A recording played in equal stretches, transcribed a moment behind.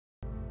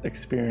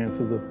experience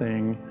is a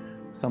thing.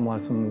 Some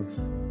lessons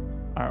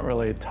aren't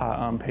really taught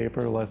on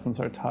paper. Lessons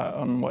are taught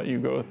on what you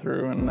go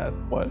through, and that's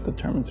what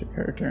determines your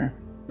character.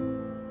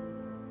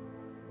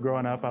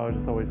 Growing up, I was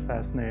just always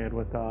fascinated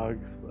with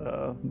dogs,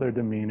 their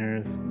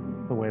demeanors,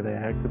 the way they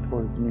acted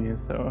towards me.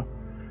 So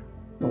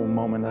the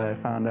moment that I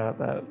found out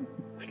that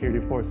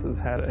security forces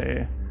had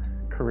a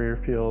career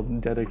field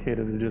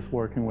dedicated to just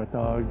working with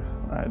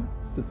dogs, I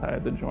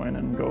decided to join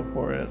and go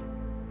for it.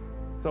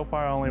 So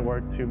far, I only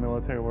worked 2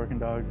 military working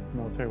dogs,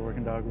 military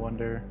working dog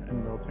Wonder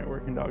and military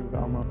working dog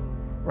Velma.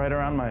 Right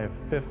around my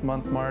 5th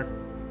month mark,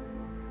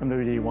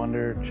 MWD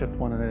Wonder chipped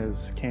one of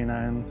his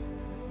canines,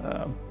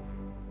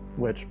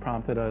 which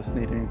prompted us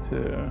needing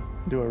to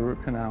do a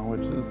root canal,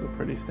 which is a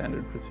pretty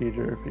standard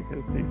procedure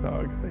because these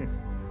dogs, they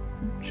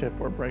chip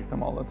or break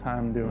them all the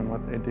time doing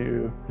what they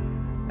do.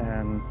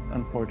 And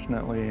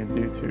unfortunately,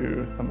 due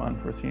to some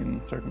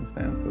unforeseen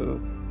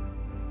circumstances,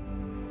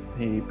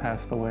 he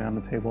passed away on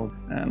the table,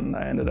 and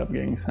I ended up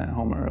getting sent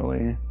home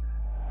early.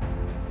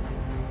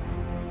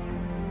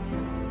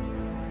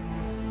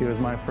 He was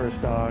my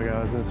first dog.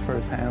 I was his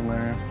first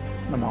handler.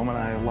 The moment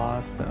I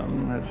lost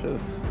him, it's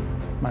just,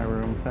 my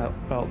room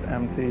felt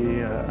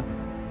empty.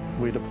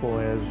 We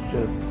deploy as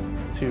just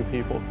 2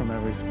 people from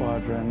every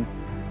squadron,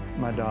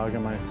 my dog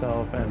and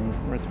myself,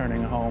 and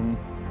returning home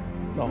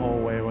the whole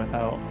way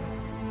without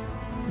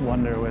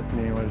Wonder with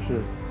me was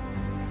just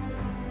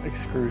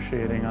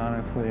excruciating,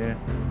 honestly.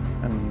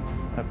 And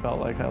I felt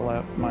like I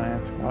let my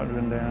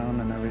squadron down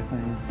and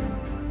everything.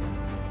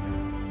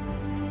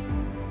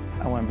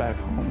 I went back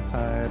home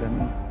side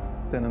and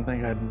didn't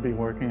think I'd be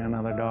working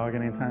another dog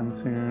anytime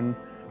soon.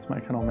 It's my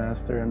kennel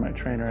master and my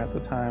trainer at the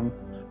time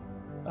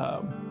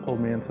pulled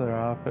me into their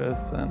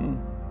office, and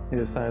he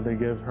decided to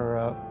give her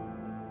up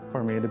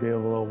for me to be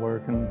able to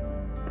work and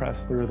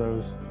press through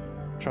those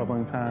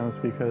troubling times,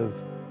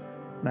 because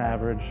an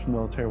average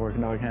military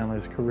working dog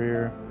handler's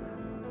career,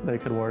 they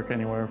could work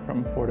anywhere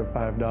from 4 to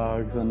 5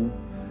 dogs, and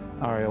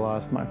I already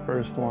lost my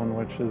first one,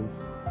 which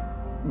is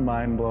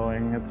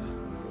mind-blowing.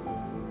 It's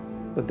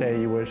the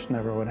day you wish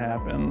never would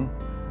happen.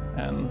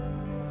 And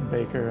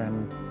Baker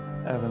and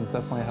Evans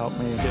definitely helped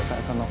me get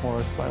back on the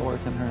horse by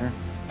working her.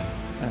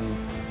 And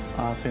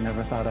honestly,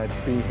 never thought I'd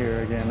be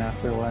here again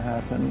after what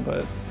happened,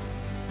 but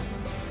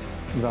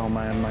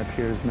Velma and my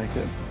peers make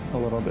it a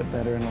little bit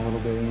better and a little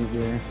bit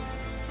easier.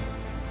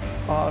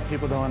 A lot of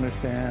people don't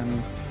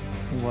understand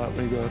what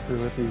we go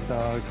through with these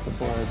dogs, the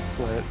blood,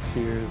 sweat,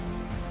 tears,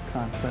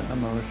 constant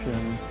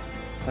emotion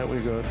that we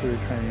go through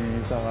training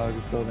these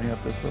dogs, building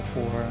up this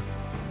rapport.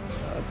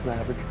 To the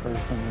average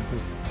person, it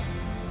just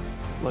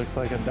looks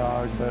like a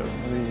dog, but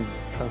we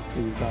trust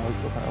these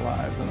dogs with our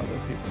lives and other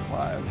people's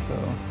lives,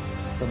 so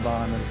the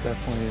bond is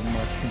definitely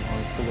much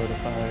more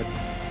solidified.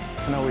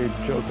 I know we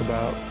joke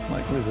about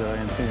like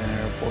resiliency in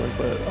Air Force,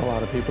 but a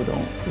lot of people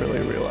don't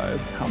really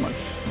realize how much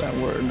that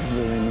word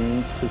really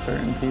means to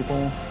certain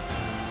people.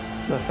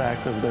 The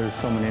fact that there's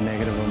so many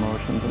negative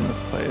emotions in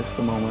this place,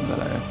 the moment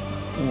that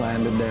I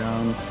landed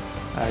down,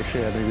 I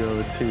actually had to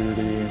go to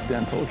the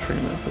dental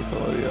treatment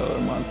facility the other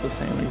month, the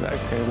same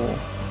exact table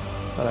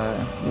that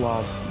I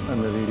lost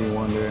MWD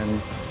Wonder,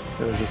 and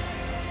it was just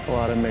a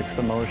lot of mixed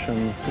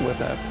emotions with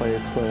that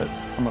place, but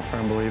I'm a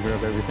firm believer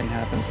of everything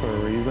happens for a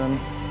reason.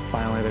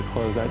 Finally, to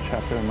close that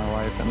chapter in my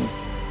life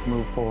and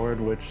move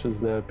forward, which is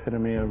the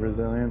epitome of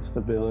resilience,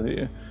 the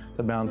ability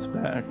to bounce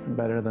back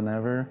better than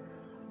ever.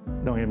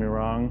 Don't get me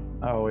wrong,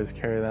 I always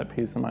carry that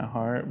piece in my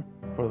heart.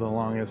 For the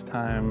longest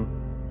time,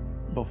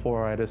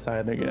 before I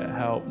decided to get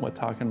help with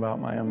talking about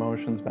my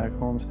emotions back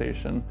home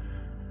station,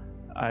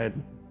 I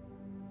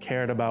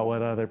cared about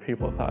what other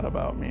people thought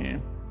about me.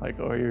 Like,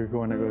 oh, you're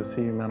going to go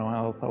see mental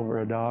health over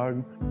a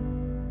dog?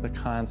 The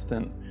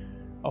constant,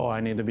 oh,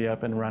 I need to be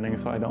up and running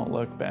so I don't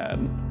look bad.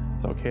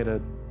 It's okay to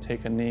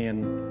take a knee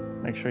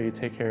and make sure you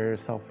take care of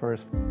yourself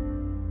first.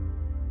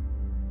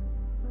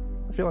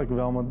 I feel like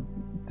Velma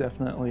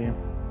definitely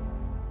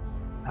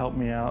helped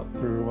me out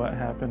through what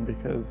happened,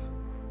 because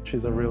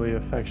she's a really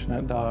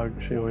affectionate dog.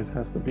 She always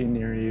has to be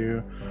near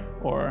you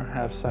or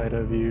have sight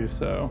of you,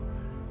 so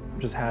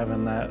just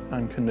having that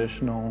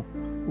unconditional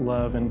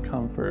love and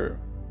comfort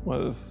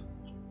was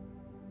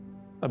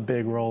a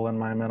big role in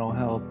my mental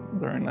health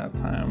during that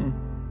time.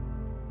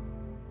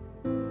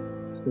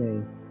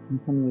 Stay. You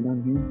tell me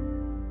down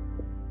here.